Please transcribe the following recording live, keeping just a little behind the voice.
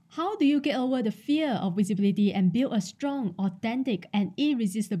How do you get over the fear of visibility and build a strong, authentic, and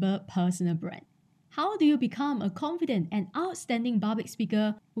irresistible personal brand? How do you become a confident and outstanding public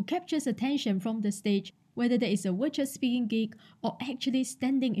speaker who captures attention from the stage, whether that is a virtual speaking gig or actually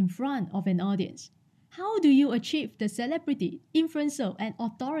standing in front of an audience? How do you achieve the celebrity, influencer, and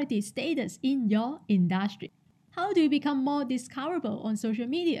authority status in your industry? How do you become more discoverable on social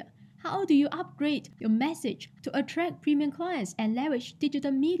media? How do you upgrade your message to attract premium clients and leverage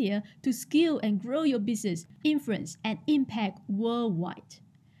digital media to scale and grow your business, influence, and impact worldwide?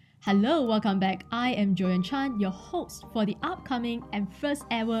 Hello, welcome back. I am Joanne Chan, your host for the upcoming and first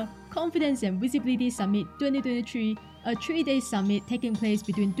ever Confidence and Visibility Summit 2023, a 3-day summit taking place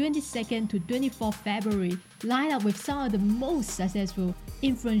between 22nd to 24th February, lined up with some of the most successful,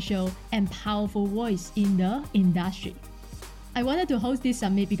 influential, and powerful voices in the industry. I wanted to host this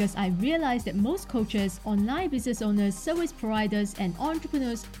summit because I realized that most coaches, online business owners, service providers, and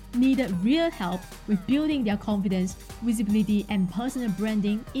entrepreneurs needed real help with building their confidence, visibility, and personal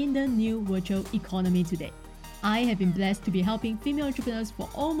branding in the new virtual economy today. I have been blessed to be helping female entrepreneurs for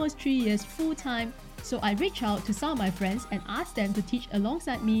almost 3 years full-time, so I reached out to some of my friends and asked them to teach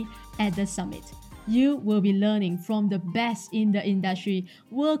alongside me at the summit. You will be learning from the best in the industry,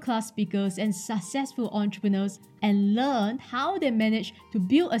 world-class speakers and successful entrepreneurs, and learn how they manage to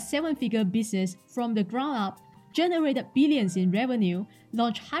build a 7-figure business from the ground up, generated billions in revenue,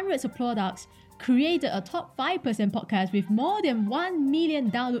 launched hundreds of products, created a top 5% podcast with more than 1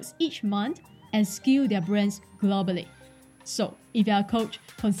 million downloads each month, and scale their brands globally. So, if you're a coach,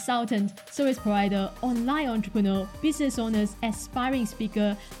 consultant, service provider, online entrepreneur, business owners, aspiring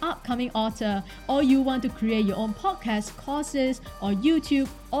speaker, upcoming author, or you want to create your own podcast, courses, or YouTube,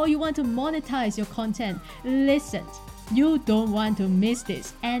 or you want to monetize your content, listen. You don't want to miss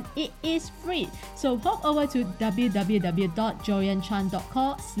this, and it is free. So hop over to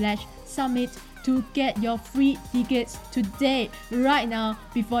www.joyanchan.com/summit to get your free tickets today, right now,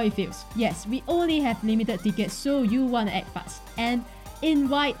 before it fills. Yes, we only have limited tickets, so you want to act fast. And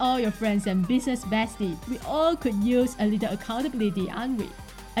invite all your friends and business besties. We all could use a little accountability, aren't we?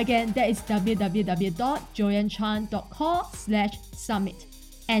 Again, that is www.joyanchan.com/summit.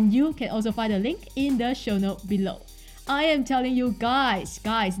 And you can also find the link in the show note below. I am telling you guys,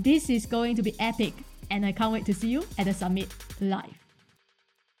 this is going to be epic, and I can't wait to see you at the summit live.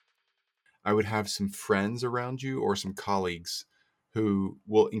 I would have some friends around you or some colleagues who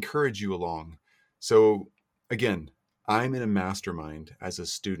will encourage you along. So again, I'm in a mastermind as a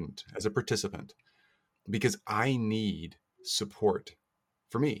student, as a participant, because I need support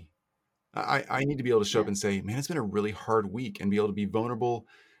for me. I need to be able to show up and say, man, it's been a really hard week, and be able to be vulnerable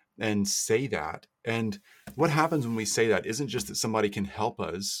and say that. And what happens when we say that isn't just that somebody can help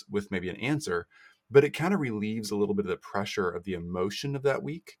us with maybe an answer, but it kind of relieves a little bit of the pressure of the emotion of that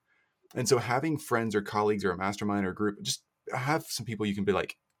week. And so having friends or colleagues or a mastermind or a group, just have some people you can be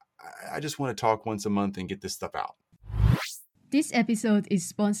like, I just want to talk once a month and get this stuff out. This episode is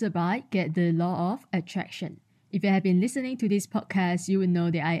sponsored by Get the Law of Attraction. If you have been listening to this podcast, you will know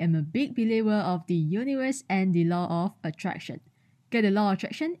that I am a big believer of the universe and the law of attraction. Get the Law of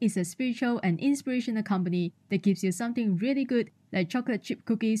Attraction is a spiritual and inspirational company that gives you something really good, like chocolate chip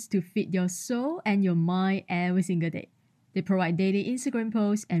cookies, to feed your soul and your mind every single day. They provide daily Instagram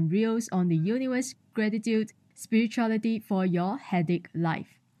posts and reels on the universe, gratitude, spirituality for your headache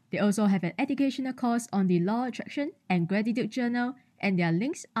life. They also have an educational course on the law of attraction and gratitude journal, and their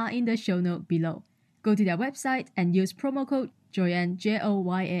links are in the show note below. Go to their website and use promo code Joyanne,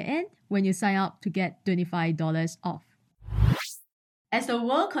 Joyan, when you sign up to get $25 off. As the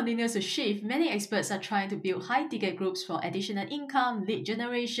world continues to shift, many experts are trying to build high-ticket groups for additional income, lead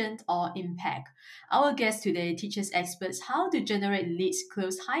generation, or impact. Our guest today teaches experts how to generate leads,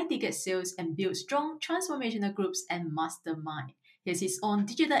 close high-ticket sales, and build strong transformational groups and mastermind. He has his own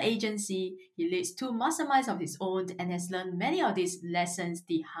digital agency, he leads 2 masterminds of his own, and has learned many of these lessons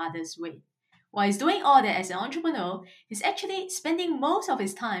the hardest way. While he's doing all that as an entrepreneur, he's actually spending most of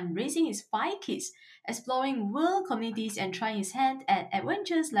his time raising his 5 kids, exploring world communities, and trying his hand at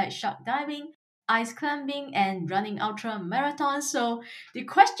adventures like shark diving, ice climbing, and running ultra marathons. So the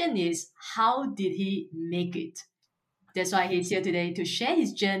question is, how did he make it? That's why he's here today to share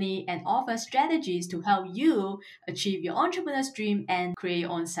his journey and offer strategies to help you achieve your entrepreneur's dream and create your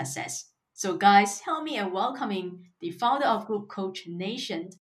own success. So guys, help me in welcoming the founder of Group Coach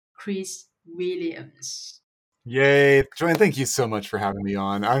Nation, Chris Williams. Yay. Joanne, thank you so much for having me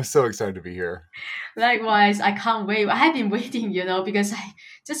on. I'm so excited to be here. Likewise, I can't wait. I have been waiting, because I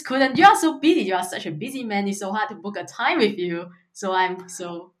just couldn't. You are so busy. You are such a busy man. It's so hard to book a time with you. So I'm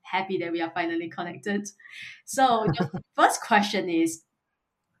so happy that we are finally connected. So your first question is,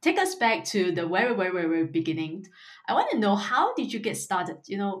 take us back to the very, very, very, very beginning. I want to know, how did you get started,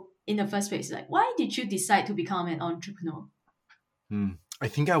 in the first place? Like, why did you decide to become an entrepreneur? Hmm. I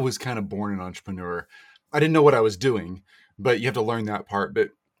think I was kind of born an entrepreneur. I didn't know what I was doing, but you have to learn that part.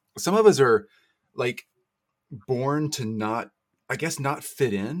 But some of us are like born to not, I guess, not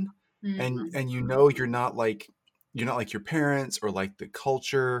fit in, and you're not like your parents or like the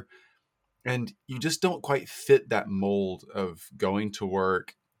culture, and you just don't quite fit that mold of going to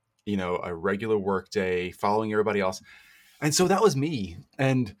work, a regular work day, following everybody else. And so that was me.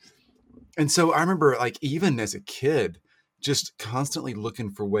 And so I remember, like, even as a kid, just constantly looking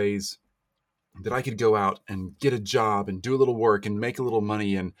for ways that I could go out and get a job and do a little work and make a little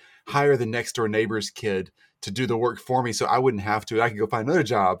money and hire the next door neighbor's kid to do the work for me so I wouldn't have to. I could go find another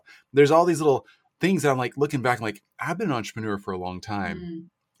job. There's all these little things that I'm like looking back, I'm like, I've been an entrepreneur for a long time. Mm,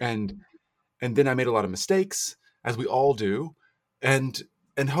 And and then I made a lot of mistakes, as we all do. And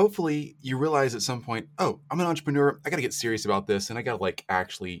and hopefully you realize at some point, oh, I'm an entrepreneur. I got to get serious about this, and I got to like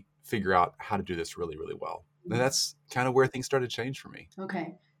actually figure out how to do this really, really well. And that's kind of where things started to change for me.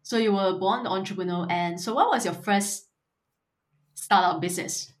 okay. So you were born an entrepreneur, and so what was your first startup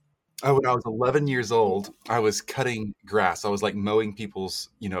business? When I was 11 years old, I was cutting grass. I was like mowing people's,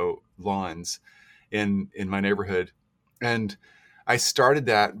 lawns in my neighborhood. And I started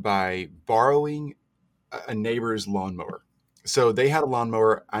that by borrowing a neighbor's lawnmower. So they had a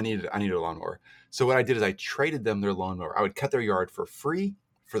lawnmower. I needed a lawnmower. So what I did is I traded them their lawnmower. I would cut their yard for free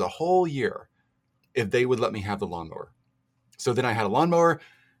for the whole year if they would let me have the lawnmower. So then I had a lawnmower,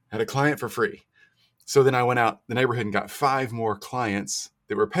 had a client for free. So then I went out the neighborhood and got 5 more clients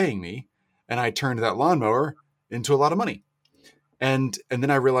that were paying me, and I turned that lawnmower into a lot of money. And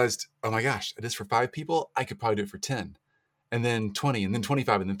then I realized, oh my gosh, it is for 5 people. I could probably do it for 10, and then 20, and then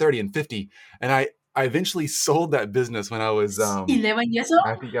 25, and then 30, and 50. And I eventually sold that business when I was 11 years old?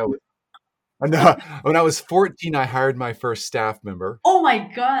 I think I was no, when I was 14. I hired my first staff member Oh my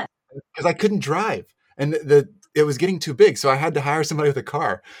God. because I couldn't drive, and it was getting too big, so I had to hire somebody with a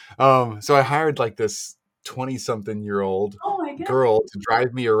car. So I hired like this 20-something-year-old Oh my God. girl to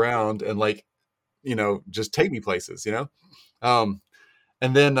drive me around and like just take me places. Um,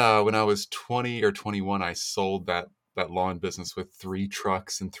 and then when I was 20 or 21, I sold that lawn business with 3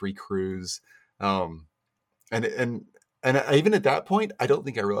 trucks and 3 crews. Um, and even at that point, I don't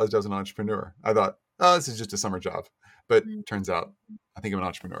think I realized I was an entrepreneur. I thought, oh, this is just a summer job, but Mm, turns out I think I'm an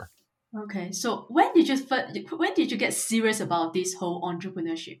entrepreneur. okay. So when did you get serious about this whole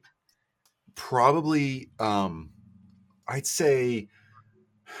entrepreneurship? Probably, I'd say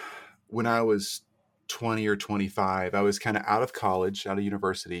when I was 20 or 25, I was kind of out of college, out of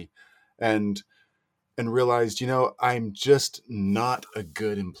university, and realized, I'm just not a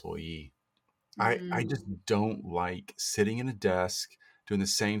good employee. I Mm, just don't like sitting in a desk doing the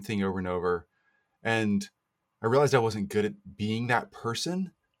same thing over and over. And I realized I wasn't good at being that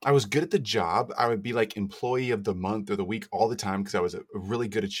person. I was good at the job. I would be like employee of the month or the week all the time because I was a really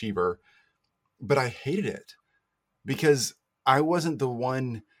good achiever, but I hated it because I wasn't the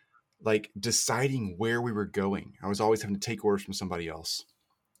one like deciding where we were going. I was always having to take orders from somebody else.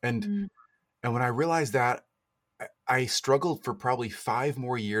 And mm, and when I realized that, I struggled for probably 5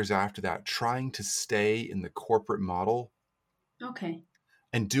 more years after that, trying to stay in the corporate model okay.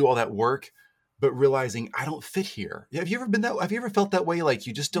 and do all that work, but realizing I don't fit here. Have you ever felt that way? Like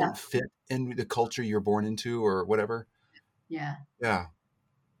you just Yeah. don't fit in the culture you're born into or whatever? Yeah. Yeah.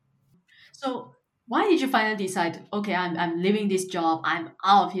 So why did you finally decide, okay, I'm leaving this job, I'm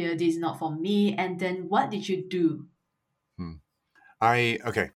out of here, this is not for me, and then what did you do? Hmm.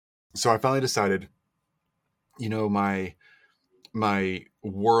 Okay. So I finally decided, my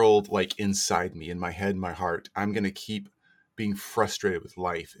world, like inside me, in my head, my heart, I'm going to keep being frustrated with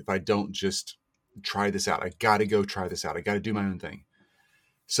life if I don't just try this out. I got to go try this out. I got to do my own thing.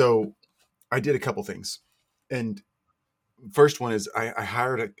 So I did a couple things. And first one is I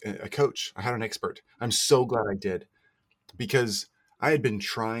hired a coach. I hired an expert. I'm so glad I did because I had been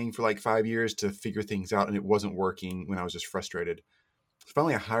trying for like 5 years to figure things out and it wasn't working when I was just frustrated.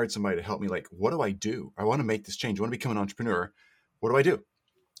 Finally, I hired somebody to help me. Like, what do I do? I want to make this change. I want to become an entrepreneur. What do I do?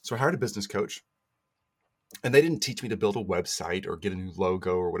 So I hired a business coach, and they didn't teach me to build a website or get a new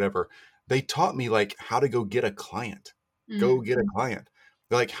logo or whatever. They taught me like how to go get a client. Go Mm, get a client.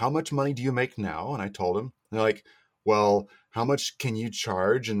 They're like, how much money do you make now? And I told them. And they're like, well, how much can you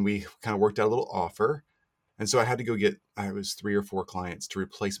charge? And we kind of worked out a little offer. And so I had to go get, I was 3 or 4 clients to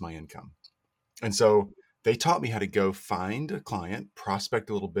replace my income. And so they taught me how to go find a client, prospect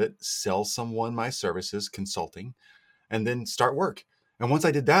a little bit, sell someone my services, consulting, and then start work. And once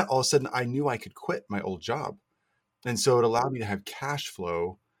I did that, all of a sudden I knew I could quit my old job. And so it allowed me to have cash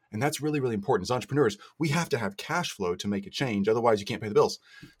flow And that's really, really important. As entrepreneurs, we have to have cash flow to make a change. Otherwise, you can't pay the bills.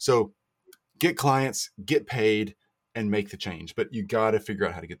 So get clients, get paid, and make the change. But you got to figure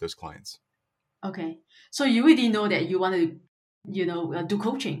out how to get those clients. Okay. So you already know that you want to, do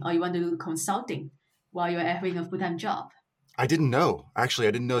coaching or you want to do consulting while you're having a full-time job. I didn't know. Actually,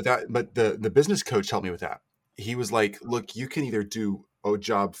 I didn't know that. But the business coach helped me with that. He was like, look, you can either do a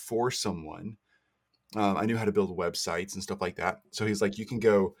job for someone. I knew how to build websites and stuff like that. So he's like, you can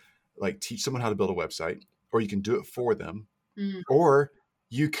go like teach someone how to build a website, or you can do it for them, or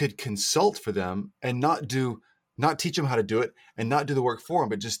you could consult for them and not teach them how to do it and not do the work for them,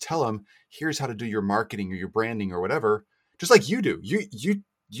 but just tell them, here's how to do your marketing or your branding or whatever, just like you do. You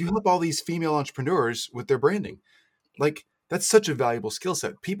help all these female entrepreneurs with their branding. Like, that's such a valuable skill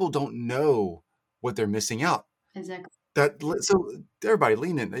set. People don't know what they're missing out. Exactly. So everybody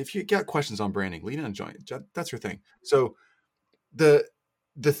lean in. If you got questions on branding, lean in and join. That's your thing. So the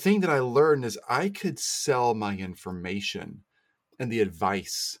thing that I learned is I could sell my information and the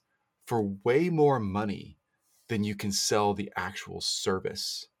advice for way more money than you can sell the actual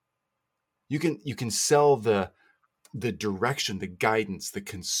service. You can sell the direction, the guidance, the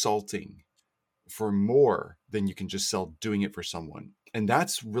consulting for more than you can just sell doing it for someone. And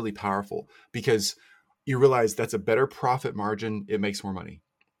that's really powerful because you realize that's a better profit margin. It makes more money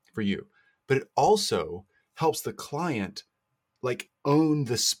for you, but it also helps the client like own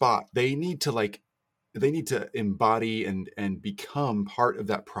the spot. They need to embody and become part of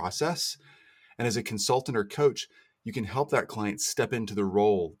that process. And as a consultant or coach, you can help that client step into the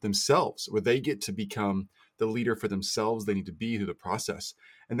role themselves where they get to become the leader for themselves they need to be through the process.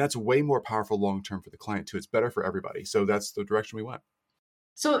 And that's way more powerful long-term for the client too. It's better for everybody. So that's the direction we went.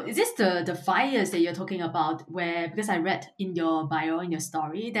 So is this the 5 years that you're talking about where, because I read in your bio, in your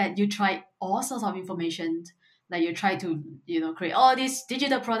story, that you tried all sorts of information, like you tried to, create all these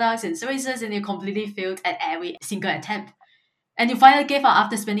digital products and services and you completely failed at every single attempt. And you finally gave up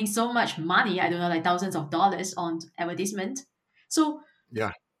after spending so much money, I don't know, like thousands of dollars on advertisement. So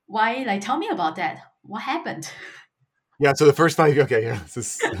Yeah. why, like, tell me about that. What happened? Yeah. So the first 5, okay. Yeah.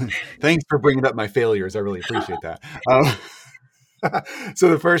 Thanks for bringing up my failures. I really appreciate that. So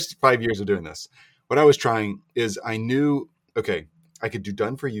the first 5 years of doing this, what I was trying is I knew, okay, I could do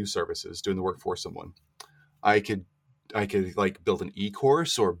done for you services, doing the work for someone. I could like build an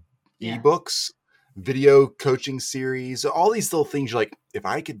e-course or Yeah. ebooks, video coaching series, all these little things. You're like, if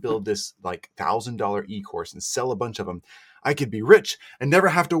I could build this like $1,000 e-course and sell a bunch of them, I could be rich and never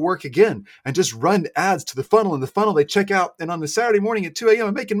have to work again and just run ads to the funnel. And the funnel they check out, and on the Saturday morning at 2 a.m.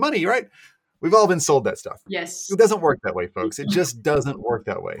 I'm making money, right? We've all been sold that stuff. Yes. It doesn't work that way, folks. It just doesn't work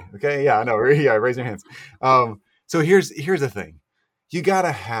that way. Okay. Yeah, I know. Yeah, raise your hands. So here's the thing. You got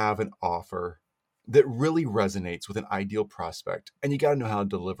to have an offer that really resonates with an ideal prospect, and you got to know how to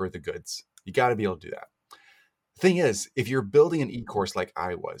deliver the goods. You got to be able to do that. The thing is, if you're building an e-course like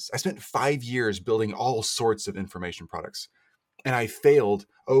I spent 5 years building all sorts of information products, and I failed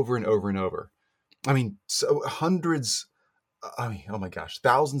over and over and over. I mean, so hundreds, oh my gosh,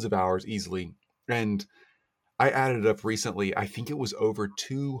 thousands of hours easily. And I added it up recently. I think it was over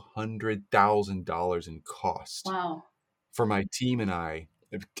 $200,000 in cost. Wow. For my team and I,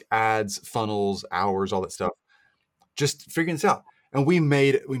 ads, funnels, hours, all that stuff, just figuring this out. And we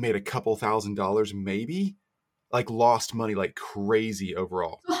made a couple $1,000s, maybe, like lost money like crazy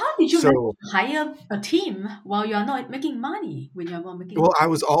overall. So how did you manage to hire a team while you are not making money when you are not making Well, I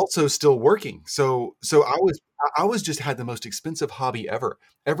was also still working. So I was just had the most expensive hobby ever.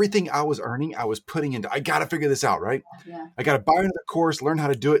 Everything I was earning, I was putting into, I got to figure this out, right? Yeah. I got to buy another course, learn how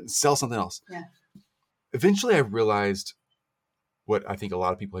to do it, and sell something else. Yeah. Eventually, I realized what I think a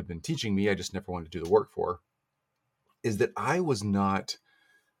lot of people had been teaching me, I just never wanted to do the work for, is that I was not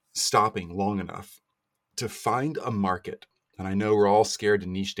stopping long enough to find a market. And I know we're all scared to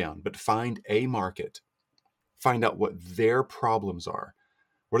niche down, but find a market, find out what their problems are.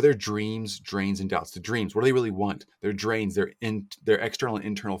 What are their dreams, drains, and doubts? The dreams, what do they really want? Their drains, their external and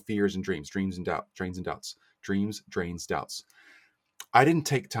internal fears and dreams, dreams and doubt, drains and doubts, dreams, drains, doubts. I didn't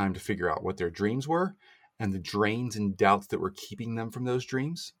take time to figure out what their dreams were and the drains and doubts that were keeping them from those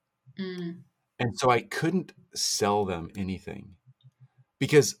dreams. And so I couldn't sell them anything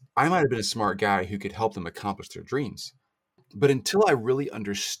because I might have been a smart guy who could help them accomplish their dreams. But until I really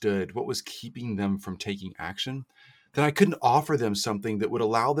understood what was keeping them from taking action, then I couldn't offer them something that would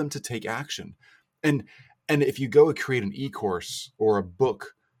allow them to take action. And if you go and create an e-course or a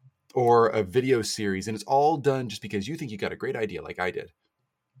book or a video series, and it's all done just because you think you got a great idea like I did,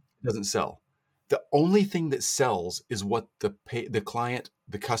 it doesn't sell. The only thing that sells is what the client,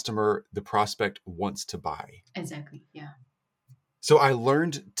 the customer, the prospect wants to buy. Exactly. Yeah. So I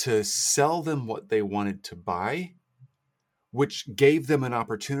learned to sell them what they wanted to buy, which gave them an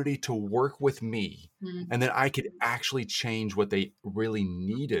opportunity to work with me. Mm, And then I could actually change what they really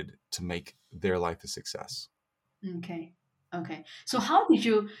needed to make their life a success. okay. Okay. So how did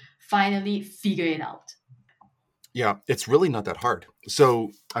you finally figure it out? Yeah, it's really not that hard.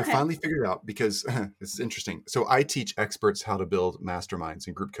 So I Okay. finally figured out because this is interesting. So I teach experts how to build masterminds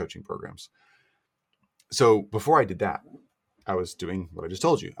and group coaching programs. So before I did that, I was doing what I just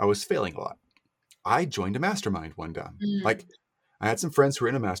told you. I was failing a lot. I joined a mastermind one time. Mm, Like I had some friends who were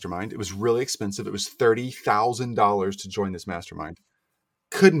in a mastermind. It was really expensive. It was $30,000 to join this mastermind.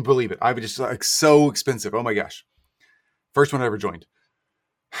 Couldn't believe it. I was just like so expensive. Oh my gosh. First one I ever joined.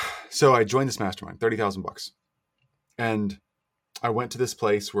 So I joined this mastermind, 30,000 bucks. And I went to this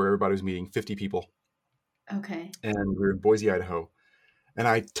place where everybody was meeting, 50 people, okay. and we were in Boise, Idaho. And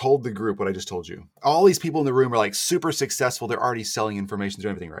I told the group what I just told you. All these people in the room are like super successful. They're already selling information,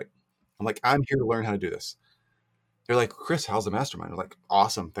 doing everything right. I'm like, I'm here to learn how to do this. They're like, Chris, how's the mastermind? I'm like,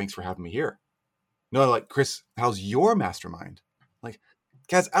 awesome. Thanks for having me here. No, they're like, Chris, how's your mastermind? I'm like,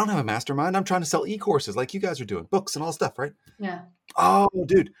 guys, I don't have a mastermind. I'm trying to sell e-courses like you guys are doing, books and all stuff, right? Yeah. Oh,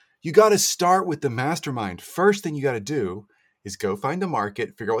 dude, you got to start with the mastermind. First thing you got to do is go find a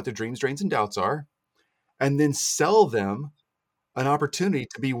market, figure out what their dreams, drains, and doubts are, and then sell them an opportunity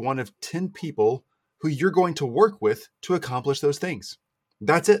to be one of 10 people who you're going to work with to accomplish those things.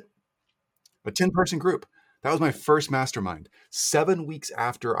 That's it. A 10-person group. That was my first mastermind. 7 weeks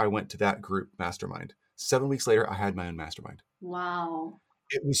after I went to that group mastermind, 7 weeks later, I had my own mastermind. Wow.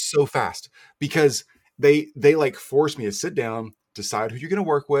 It was so fast because they like forced me to sit down, decide who you're going to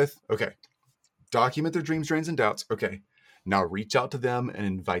work with. Okay. Document their dreams, drains, and doubts. Okay. Now reach out to them and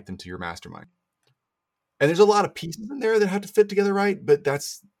invite them to your mastermind. And there's a lot of pieces in there that have to fit together right, but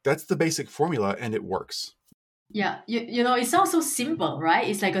that's the basic formula and it works. Yeah. You know, it sounds so simple, right?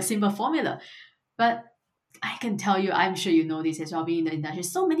 It's like a simple formula. But I can tell you, I'm sure you know this as well, being in the industry.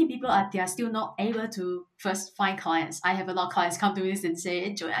 So many people they are still not able to first find clients. I have a lot of clients come to me and say,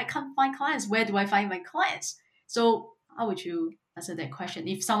 hey, Joy, I can't find clients. Where do I find my clients? So how would you answer that question?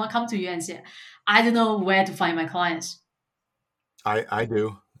 If someone come to you and say, I don't know where to find my clients. I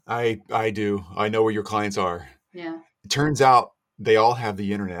do. I do. I know where your clients are. Yeah. It turns out they all have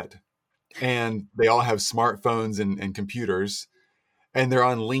the internet and they all have smartphones and computers and they're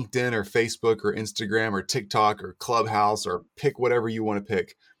on LinkedIn or Facebook or Instagram or TikTok or Clubhouse or pick whatever you want to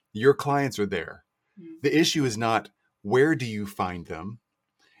pick. Your clients are there. Mm. The issue is not where do you find them?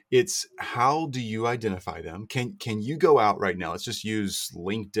 It's how do you identify them? Can you go out right now? Let's just use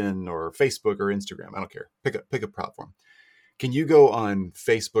LinkedIn or Facebook or Instagram. I don't care. Pick a platform. Can you go on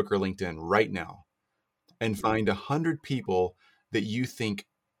Facebook or LinkedIn right now and find 100 people that you think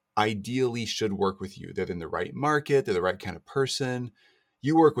ideally should work with you? They're in the right market. They're the right kind of person.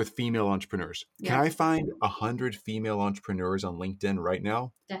 You work with female entrepreneurs. Can Yeah, I find 100 female entrepreneurs on LinkedIn right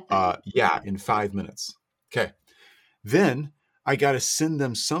now? definitely. Yeah, in 5 minutes. Okay. Then I got to send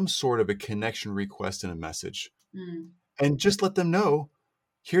them some sort of a connection request and a message Mm. and just let them know,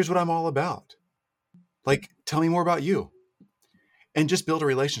 here's what I'm all about. Like, tell me more about you and just build a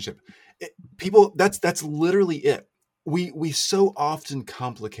relationship. People, that's literally it. We so often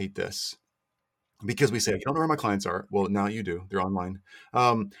complicate this because we say, I don't know where my clients are. Well, now you do. They're online.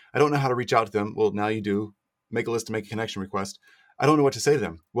 I don't know how to reach out to them. Well, now you do. Make a list to make a connection request. I don't know what to say to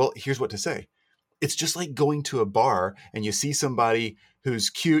them. Well, here's what to say. It's just like going to a bar and you see somebody who's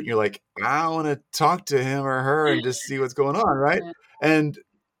cute and you're like, I want to talk to him or her and just see what's going on, right? Yeah.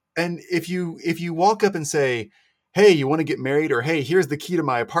 And if you walk up and say, hey, you want to get married, or hey, here's the key to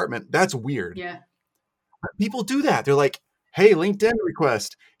my apartment, that's weird. Yeah. People do that. They're like, hey, LinkedIn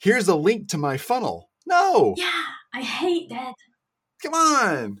request, here's a link to my funnel. No, Yeah. I hate that. come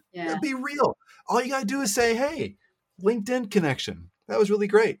on, Yeah. be real. All you gotta do is say, hey, LinkedIn connection, that was really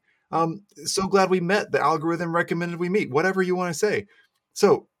great. So glad we met. The algorithm recommended we meet. Whatever you want to say.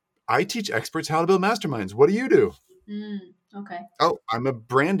 So I teach experts how to build masterminds. What do you do? Mm. Okay. Oh, I'm a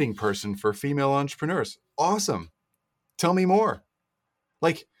branding person for female entrepreneurs. Awesome. Tell me more.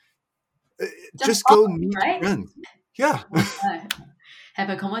 Like, Just just go follow, meet right? friends. Yeah. Yeah. Have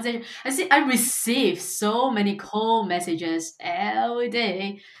a conversation. I receive so many cold messages every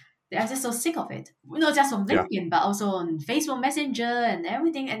day. They are just so sick of it. Not just on Yeah. LinkedIn, but also on Facebook Messenger and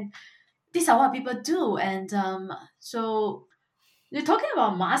everything. And these are what people do. And so you're talking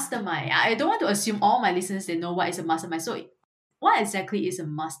about mastermind. I don't want to assume all my listeners they know what is a mastermind. So what exactly is a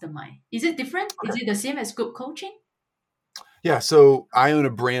mastermind? Is it different? Is Okay. it the same as group coaching? Yeah. So I own a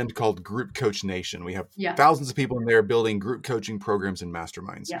brand called Group Coach Nation. We have Yeah. thousands of people in there building group coaching programs and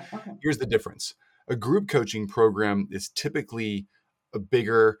masterminds. Yeah. Okay. Here's the difference. A group coaching program is typically a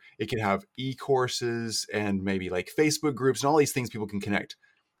bigger, it can have e-courses and maybe like Facebook groups and all these things people can connect.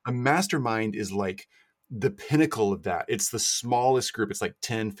 A mastermind is like the pinnacle of that. It's the smallest group. It's like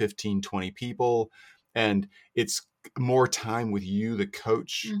 10, 15, 20 people. And it's more time with you, the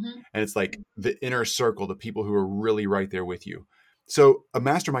coach. Mm-hmm. And it's like the inner circle, the people who are really right there with you. So a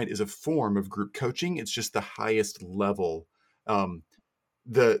mastermind is a form of group coaching. It's just the highest level,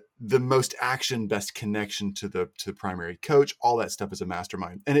 the most action, best connection to the primary coach. All that stuff is a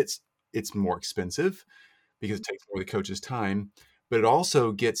mastermind, and it's more expensive because it takes more of the coach's time, but it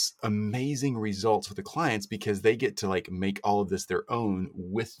also gets amazing results with the clients because they get to like make all of this their own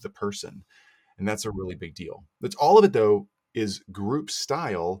with the person, and that's a really big deal. That's all of it though is group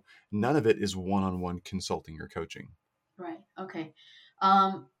style. None of it is one-on-one consulting or coaching. Right. Okay.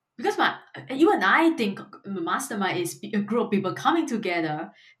 Um, because you and I think mastermind is a group of people coming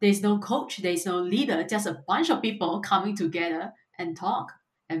together. There's no coach, there's no leader, just a bunch of people coming together and talk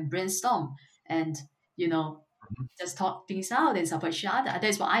and brainstorm and you know Mhm. just talk things out and support each other.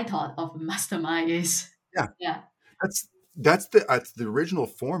 That's what I thought of mastermind is. Yeah, Yeah. that's that's the original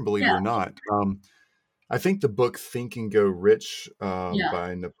form, believe it Yeah. or not. I think the book Think and Go Rich Yeah.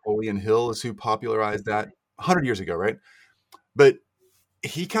 by Napoleon Hill is who popularized that 100 years ago, right? But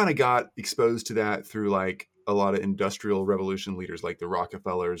he kind of got exposed to that through like a lot of industrial revolution leaders like the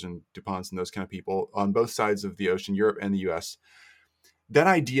Rockefellers and DuPonts and those kind of people on both sides of the ocean, Europe and the US. That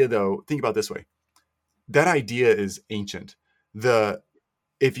idea, though, think about it this way. That idea is ancient. The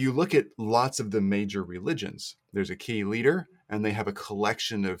If you look at lots of the major religions, there's a key leader and they have a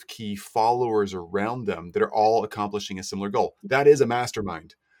collection of key followers around them that are all accomplishing a similar goal. That is a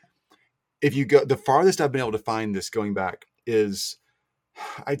mastermind. If you go, the farthest I've been able to find this going back is,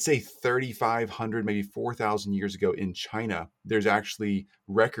 I'd say 3,500, maybe 4,000 years ago in China, there's actually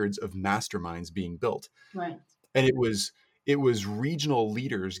records of masterminds being built. Right. And it was regional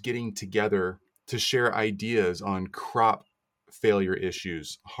leaders getting together to share ideas on crop failure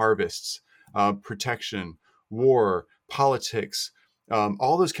issues, harvests, protection, war, politics,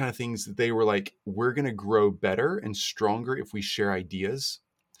 all those kind of things that they were like, we're going to grow better and stronger if we share ideas.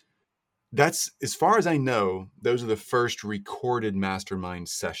 That's, as far as I know, those are the first recorded mastermind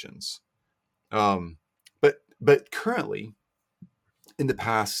sessions. But currently, in the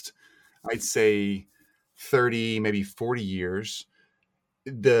past, I'd say 30, maybe 40 years,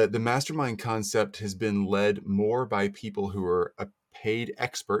 the mastermind concept has been led more by people who are a paid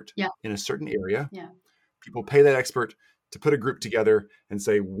expert Yeah. in a certain area. Yeah. People pay that expert to put a group together and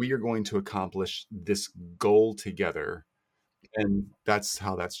say, we are going to accomplish this goal together. And that's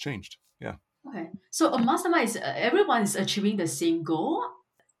how that's changed. Yeah. Okay. So a mastermind is everyone is achieving the same goal.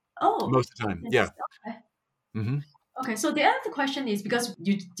 Oh, Most of the time. Yeah. yes. Okay. Hmm. Okay, so the other question is because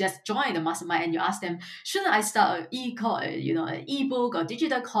you just joined the mastermind and you ask them, shouldn't I start an e-course, an ebook or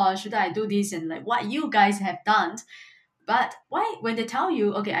digital course? Should I do this and like what you guys have done? But why when they tell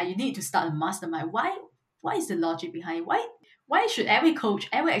you, okay, you need to start a mastermind, why is the logic behind it? Why should every coach,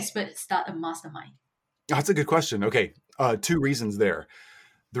 every expert start a mastermind? That's a good question. Okay. Two reasons there.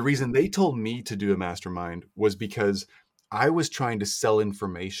 The reason they told me to do a mastermind was because I was trying to sell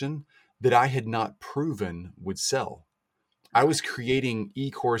information that I had not proven would sell. I Okay. was creating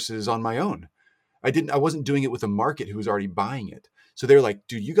e-courses on my own. I wasn't doing it with a market who was already buying it. So they're like,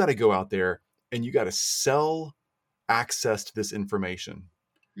 dude, you got to go out there and you got to sell access to this information.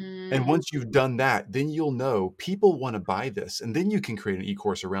 And Mm, once you've done that, then you'll know people want to buy this and then you can create an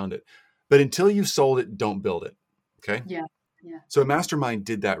e-course around it. But until you've sold it, don't build it. Okay. yeah, yeah. So Mastermind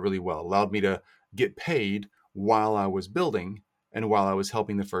did that really well, allowed me to get paid while I was building and while I was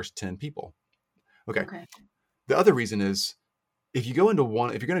helping the first 10 people. Okay. Okay. The other reason is if you're going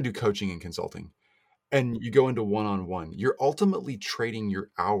to do coaching and consulting and you go into one-on-one, you're ultimately trading your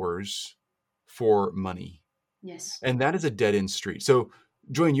hours for money. Yes. And that is a dead end street. So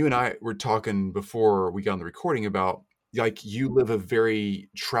Joy, you and I were talking before we got on the recording about like you live a very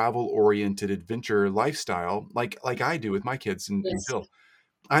travel oriented adventure lifestyle like I do with my kids and Yes. Jill.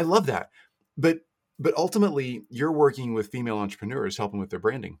 I love that. But ultimately you're working with female entrepreneurs helping with their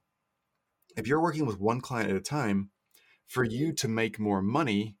branding. If you're working with one client at a time, for you to make more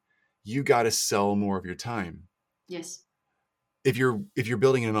money, you got to sell more of your time. Yes. If you're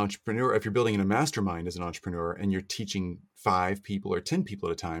building an entrepreneur, if you're building in a mastermind as an entrepreneur and you're teaching 5 people or 10 people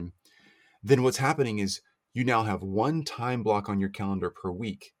at a time, then what's happening is you now have one time block on your calendar per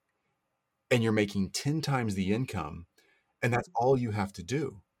week and you're making 10 times the income, and that's all you have to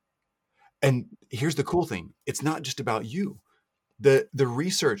do. And here's the cool thing, it's not just about you. The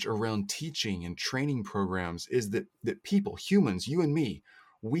research around teaching and training programs is that people, humans, you and me,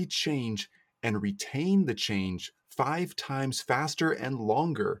 we change and retain the change 5 times faster and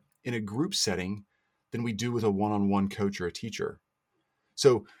longer in a group setting than we do with a one-on-one coach or a teacher.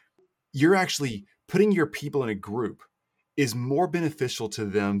 So you're actually putting your people in a group is more beneficial to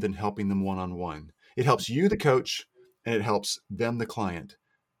them than helping them one-on-one. It helps you, the coach, and it helps them, the client.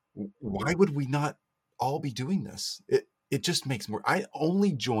 Why would we not all be doing this? It just makes more. I'm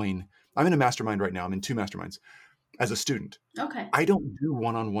in a mastermind right now. I'm in 2 masterminds as a student. Okay. I don't do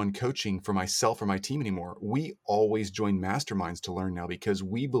one-on-one coaching for myself or my team anymore. We always join masterminds to learn now because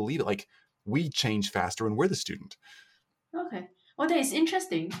we believe it. Like, we change faster when we're the student. Okay. Well, that is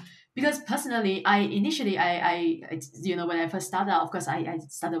interesting because personally, I initially, when I first started out, of course, I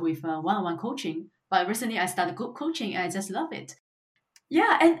started with one-on-one coaching, but recently I started group coaching and I just love it.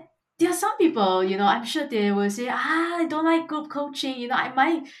 Yeah, and there are some people, I'm sure they will say, I don't like group coaching.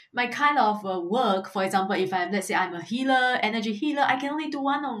 My kind of work, for example, if let's say I'm a healer, energy healer, I can only do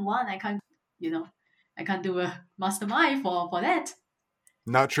one-on-one. I can't do a mastermind for that.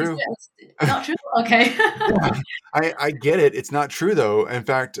 Not Is true. that not true? Okay. Yeah, I get it. It's not true though. In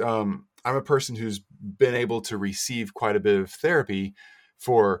fact, I'm a person who's been able to receive quite a bit of therapy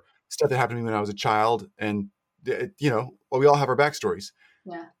for stuff that happened to me when I was a child, and well, we all have our backstories.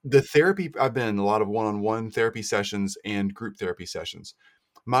 Yeah. The therapy I've been in a lot of one-on-one therapy sessions and group therapy sessions.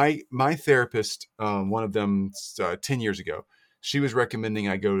 My therapist, one of them 10 years ago, she was recommending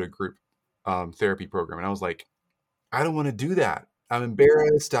I go to a group therapy program, and I was like, I don't want to do that. I'm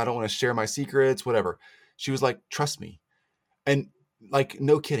embarrassed. I don't want to share my secrets, whatever. She was like, trust me. And like,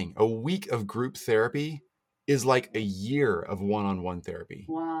 no kidding, a week of group therapy is like a year of one-on-one therapy.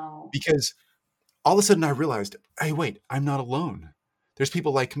 Wow. Because all of a sudden I realized, hey, wait, I'm not alone. There's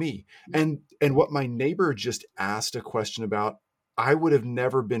people like me. And what my neighbor just asked a question about, I would have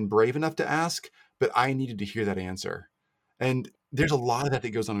never been brave enough to ask, but I needed to hear that answer. And there's a lot of that that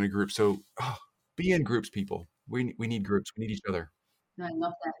goes on in a group. So be in groups, people. We need groups. We need each other. I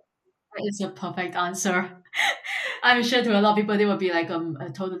love that. That is a perfect answer. I'm sure to a lot of people, they will be like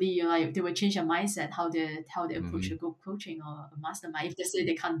totally, like they will change their mindset how they approach a Hmm. group coaching or a mastermind if they say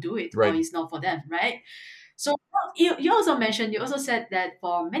they can't do it or Right. it's not for them, right? So you also mentioned, you also said that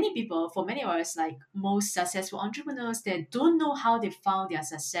for many people, for many of us, like most successful entrepreneurs, they don't know how they found their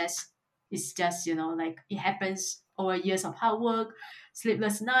success. It's just, like it happens over years of hard work,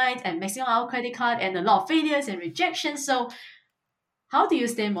 sleepless night, and maxing out our credit card, and a lot of failures and rejections. So how do you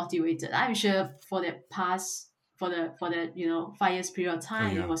stay motivated? I'm sure for the past for the 5 years period of Oh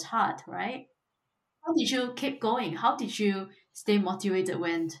time, it yeah. was hard, right? How did you keep going? How did you stay motivated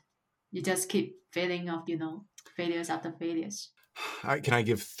when you just keep failing of failures after failures? Can I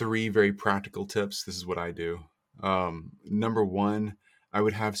give 3 very practical tips? This is what I do. Number one, I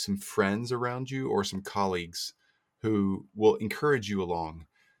would have some friends around you or some colleagues who will encourage you along.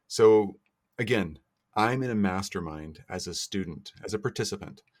 So again, I'm in a mastermind as a student, as a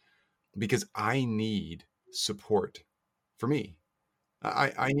participant, because I need support for me.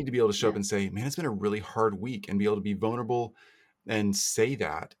 I need to be able to show up Yeah, and say, man, it's been a really hard week, and be able to be vulnerable and say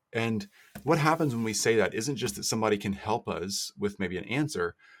that. And what happens when we say that isn't just that somebody can help us with maybe an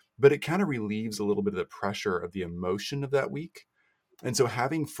answer, but it kind of relieves a little bit of the pressure of the emotion of that week. And so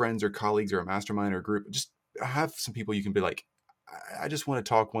having friends or colleagues or a mastermind or a group, just have some people you can be like, I just want to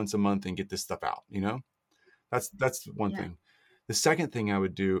talk once a month and get this stuff out, That's one yeah. thing. The second thing I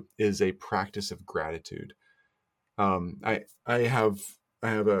would do is a practice of gratitude. I have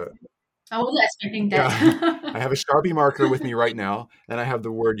a I wasn't expecting Yeah, that. I have a Sharpie marker with me right now, and I have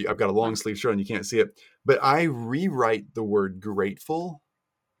the word. I've got a long sleeve shirt, and you can't see it, but I rewrite the word grateful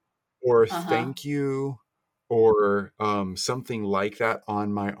or Uh-huh. thank you or something like that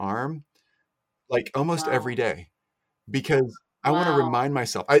on my arm, like almost every Wow. day, because I want to Wow. remind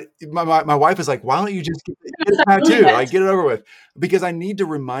myself. My wife is like, "Why don't you just get a tattoo? Brilliant. Like, get it over with." Because I need to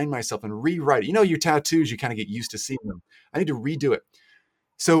remind myself and rewrite it. Your tattoos, you kind of get used to seeing them. I need to redo it.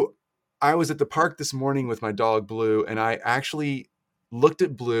 So I was at the park this morning with my dog Blue, and I actually looked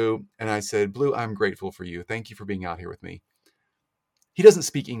at Blue and I said, Blue, I'm grateful for you. Thank you for being out here with me. He doesn't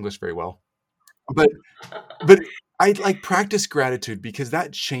speak English very well, but but I like practice gratitude because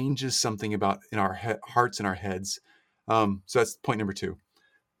that changes something about in our hearts and our heads. So that's point number two.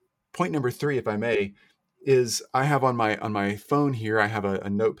 Point number three, if I may, is I have on my phone here, I have a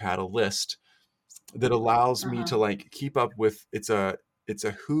notepad, a list that allows me Uh-huh. to like keep up with. It's a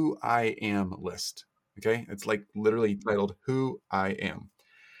who I am list. Okay, it's like literally titled who I am,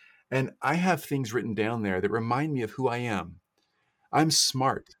 and I have things written down there that remind me of who I am. I'm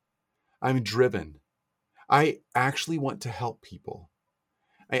smart. I'm driven. I actually want to help people.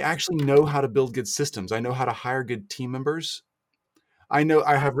 I actually know how to build good systems. I know how to hire good team members. I know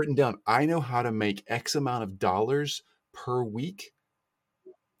I have written down, I know how to make X amount of dollars per week.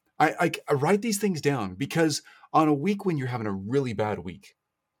 I write these things down because on a week when you're having a really bad week,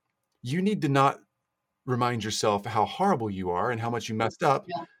 you need to not remind yourself how horrible you are and how much you messed up.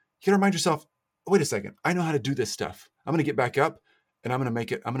 Yeah, You got to remind yourself, wait a second, I know how to do this stuff. I'm going to get back up and I'm going to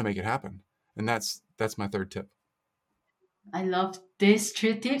make it happen. And that's my third tip. I love these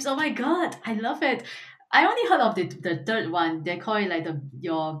three tips. Oh my god, I love it. I only heard of the third one. They call it like the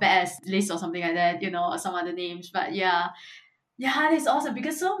your best list or something like that, or some other names. But yeah, yeah, that's awesome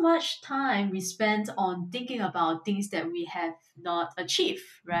because so much time we spend on thinking about things that we have not achieved,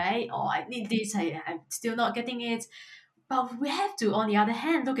 right? Or I need this, I'm still not getting it. But we have to, on the other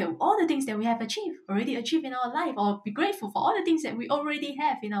hand, look at all the things that we have already achieved in our life, or be grateful for all the things that we already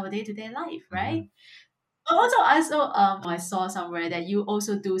have in our day to day life, right? Mhm. I saw somewhere that you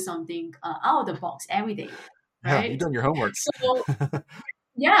also do something out of the box every day, Yeah, you've right? done your homework. So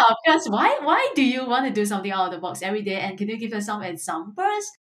yeah, because why do you want to do something out of the box every day? And can you give us some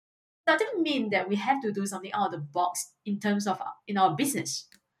examples? Doesn't mean that we have to do something out of the box in terms of in our business,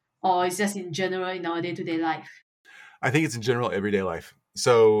 or it's just in general in our day to day life. I think it's in general everyday life.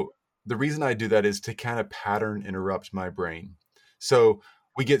 So the reason I do that is to kind of pattern interrupt my brain. So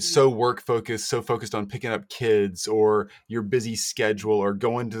we get Mm. so work focused, so focused on picking up kids or your busy schedule or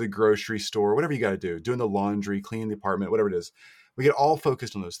going to the grocery store, whatever you got to do, doing the laundry, cleaning the apartment, whatever it is. We get all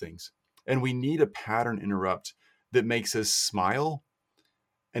focused on those things. And we need a pattern interrupt that makes us smile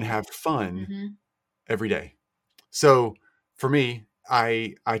and have fun Mm-hmm. every day. So for me,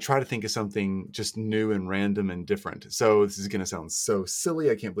 I try to think of something just new and random and different. So this is going to sound so silly.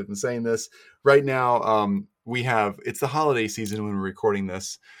 I can't believe I'm saying this right now. We have it's the holiday season when we're recording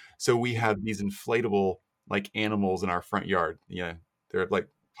this, so we have these inflatable like animals in our front yard. Yeah, they're like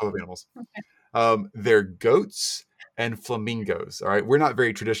pup animals. They're goats and flamingos. All right, we're not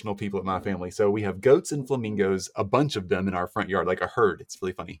very traditional people at my family, so we have goats and flamingos, a bunch of them in our front yard, like a herd. It's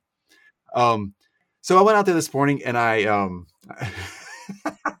really funny. Um, so I went out there this morning and I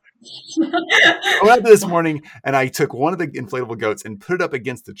went out there this morning and I took one of the inflatable goats and put it up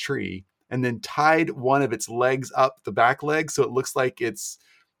against the tree and then tied one of its legs up the back leg so it looks like it's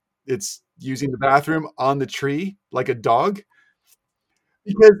using the bathroom on the tree like a dog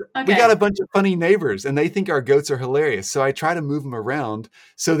because we got a Okay. bunch of funny neighbors and they think our goats are hilarious. So I try to move them around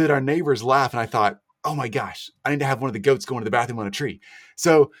so that our neighbors laugh. And I thought, oh my gosh, I need to have one of the goats going to the bathroom on a tree.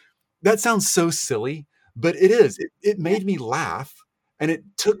 So that sounds so silly, but it is. It Yeah. made me laugh and it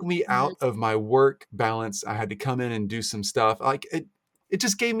took me Mm. out of my work balance. I had to come in and do some stuff. It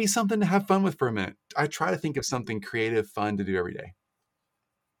just gave me something to have fun with for a minute. I try to think of something creative, fun to do every day.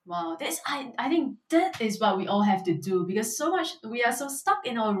 Wow, I think that is what we all have to do because so much we are so stuck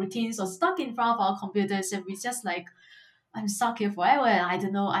in our routines or stuck in front of our computers and we just like I'm stuck here forever and I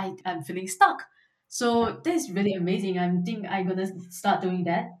don't know I'm feeling stuck. Yeah. So that is really amazing. I think I'm gonna start doing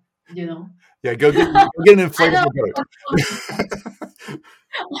that. You know. Yeah, go get an I know. inflatable goat.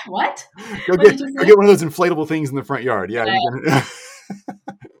 What? Go What get did you go say? get one of those inflatable things in the front yard. Yeah, Yeah, you're gonna.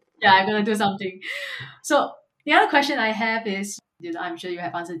 yeah, I'm gonna do something. So the other question I have is, I'm sure you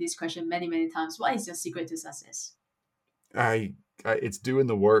have answered this question many, many times. What is your secret to success? I, it's doing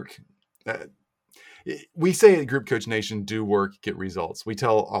the work. Uh, we say at Group Coach Nation, do work, get results. We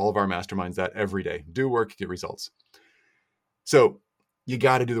tell all of our masterminds that every day. Do work, get results. So you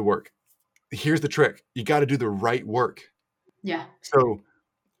got to do the work. Here's the trick: you got to do the right work. Yeah. So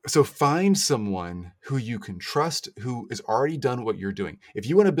so find someone who you can trust who has already done what you're doing. If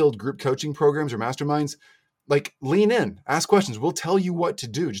you want to build group coaching programs or masterminds, like lean in, ask questions. We'll tell you what to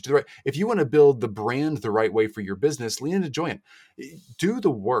do. Just do the right. If you want to build the brand the right way for your business, lean in to join. Do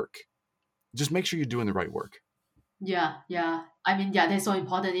the work. Just make sure you're doing the right work. Yeah, yeah. I mean, yeah, that's so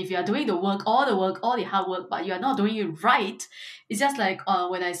important. If you are doing the work, all the hard work, but you are not doing it right, it's just like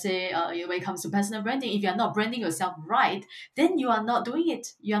when I say when it comes to personal branding, if you are not branding yourself right, then you are not doing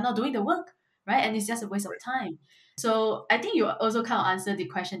it. You are not doing the work, right? And it's just a waste of Right. time. So I think you also kind of answered the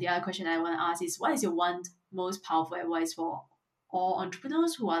question. The other question I want to ask is, what is your one most powerful advice for all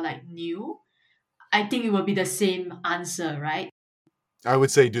entrepreneurs who are like new? I think it will be the same answer, right? I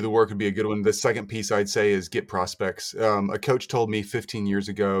would say do the work would be a good one. The second piece I'd say is get prospects. A coach told me 15 years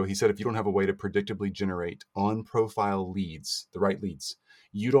ago, he said, if you don't have a way to predictably generate on profile leads, the right leads,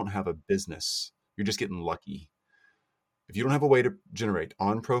 you don't have a business. You're just getting lucky. If you don't have a way to generate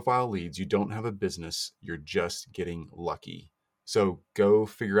on profile leads, you don't have a business. You're just getting lucky. So go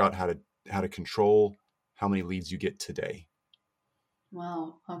figure out how to control how many leads you get today.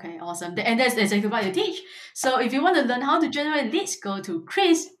 Wow. Okay. Awesome. And that's exactly what you teach. So if you want to learn how to generate leads, go to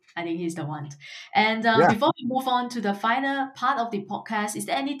Chris I think he's the one. And Yeah. before we move on to the final part of the podcast, is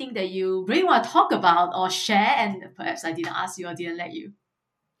there anything that you really want to talk about or share? And perhaps I didn't ask you or didn't let you.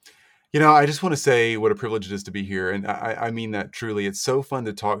 I just want to say what a privilege it is to be here. And I mean that truly. It's so fun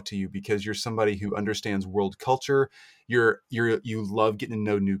to talk to you because you're somebody who understands world culture. You love getting to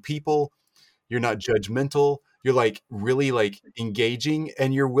know new people. You're not judgmental. You're like really like engaging,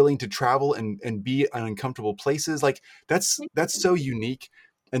 and you're willing to travel and be in uncomfortable places. Like that's so unique.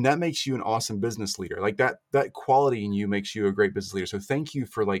 And that makes you an awesome business leader. Like that quality in you makes you a great business leader. So thank you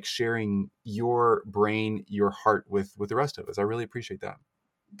for like sharing your brain, your heart with the rest of us. I really appreciate that.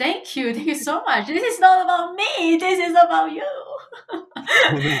 Thank you so much. This is not about me. This is about you.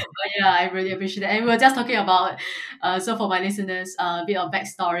 But yeah, I really appreciate it. And we were just talking about, so for my listeners, a bit of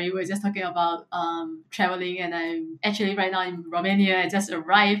backstory. We were just talking about traveling, and I'm actually right now in Romania. I just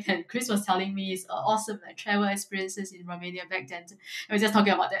arrived, and Chris was telling me his awesome like travel experiences in Romania back then. We were just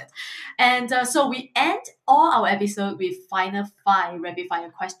talking about that, and so we end all our episode with final 5 rapid fire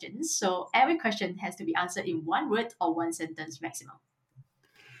questions. So every question has to be answered in 1 word or 1 sentence maximum.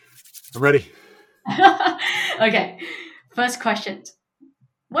 I'm ready. Okay. First question.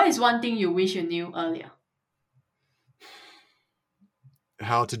 What is one thing you wish you knew earlier?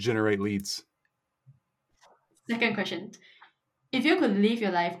 How to generate leads. Second question. If you could live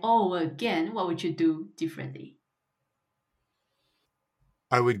your life all over again, what would you do differently?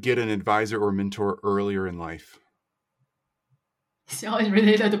 I would get an advisor or mentor earlier in life. It's always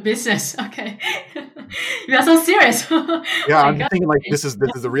related to business. Okay. You are so serious. Yeah, I'm just thinking like this is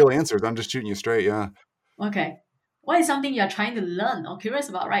the real answers. I'm just shooting you straight. Yeah. Okay. What is something you're trying to learn or curious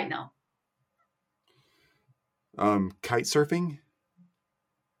about right now? Kite surfing.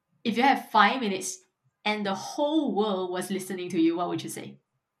 If you have 5 minutes and the whole world was listening to you, what would you say?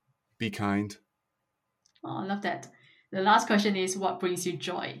 Be kind. Oh, I love that. The last question is, what brings you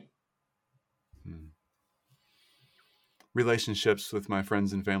joy? Relationships with my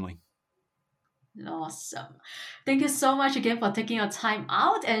friends and family. Awesome. Thank you so much again for taking your time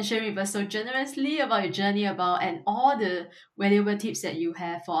out and sharing with us so generously about your journey and all the valuable tips that you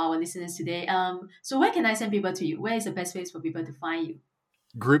have for our listeners today. So where can I send people to you? Where is the best place for people to find you?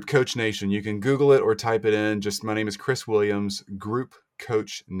 Group Coach Nation. You can Google it or type it in. Just my name is Chris Williams.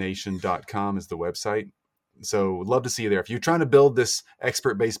 GroupCoachNation.com is the website. So would love to see you there. If you're trying to build this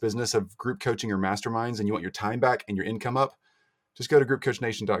expert-based business of group coaching or masterminds and you want your time back and your income up, just go to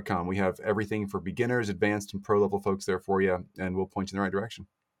groupcoachnation.com. We have everything for beginners, advanced, and pro-level folks there for you, and we'll point you in the right direction.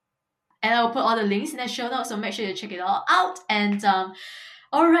 And I will put all the links in the show notes, so make sure you check it all out. And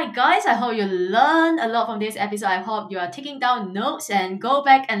all right, guys, I hope you learned a lot from this episode. I hope you are taking down notes and go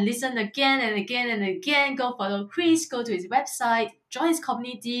back and listen again and again and again. Go follow Chris, go to his website, join his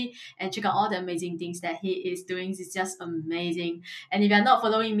community, and check out all the amazing things that he is doing. It's just amazing. And if you're not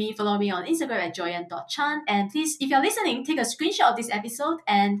following me, follow me on Instagram at joyanne.chan. And please, if you're listening, take a screenshot of this episode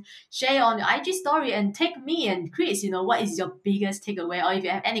and share it on your IG story and tag me and Chris, what is your biggest takeaway? Or if you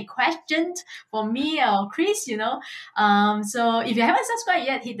have any questions for me or Chris, so if you haven't subscribed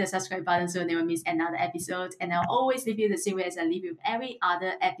yet, hit the subscribe button so you never miss another episode. And I'll always leave you the same way as I leave you with every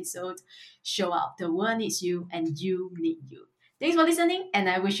other episode. Show up. The world needs you and you need you. Thanks for listening, and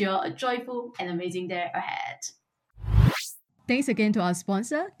I wish you all a joyful and amazing day ahead. Thanks again to our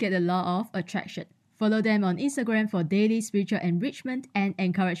sponsor, Get the Law of Attraction. Follow them on Instagram for daily spiritual enrichment and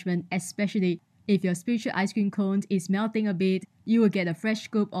encouragement, especially if your spiritual ice cream cone is melting a bit. You will get a fresh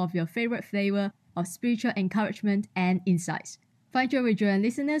scoop of your favorite flavor of spiritual encouragement and insights. Find Joy with Joyanne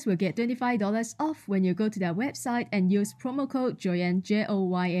listeners will get $25 off when you go to their website and use promo code Joyanne,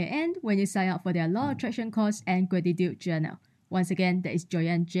 Joyan, when you sign up for their Law of Attraction course and gratitude journal. Once again, that is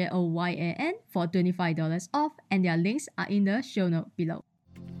Joyanne, Joyan, for $25 off, and their links are in the show note below.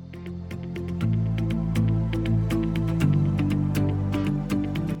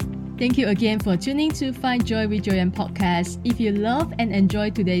 Thank you again for tuning to Find Joy with Joyanne podcast. If you love and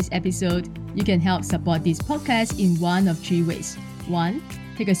enjoy today's episode, you can help support this podcast in one of 3 ways. 1.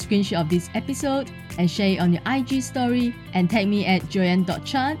 Take a screenshot of this episode and share it on your IG story and tag me at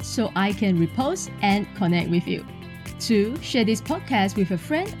joyanne.chan so I can repost and connect with you. 2. Share this podcast with a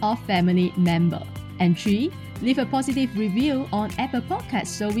friend or family member. And 3. Leave a positive review on Apple Podcasts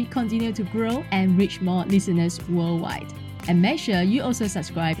so we continue to grow and reach more listeners worldwide. And make sure you also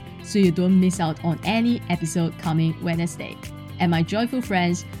subscribe so you don't miss out on any episode coming Wednesday. And my joyful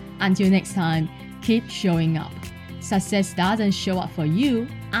friends, until next time, keep showing up. Success doesn't show up for you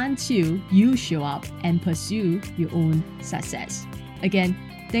until you show up and pursue your own success. Again,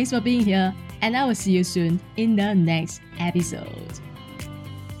 thanks for being here, and I will see you soon in the next episode.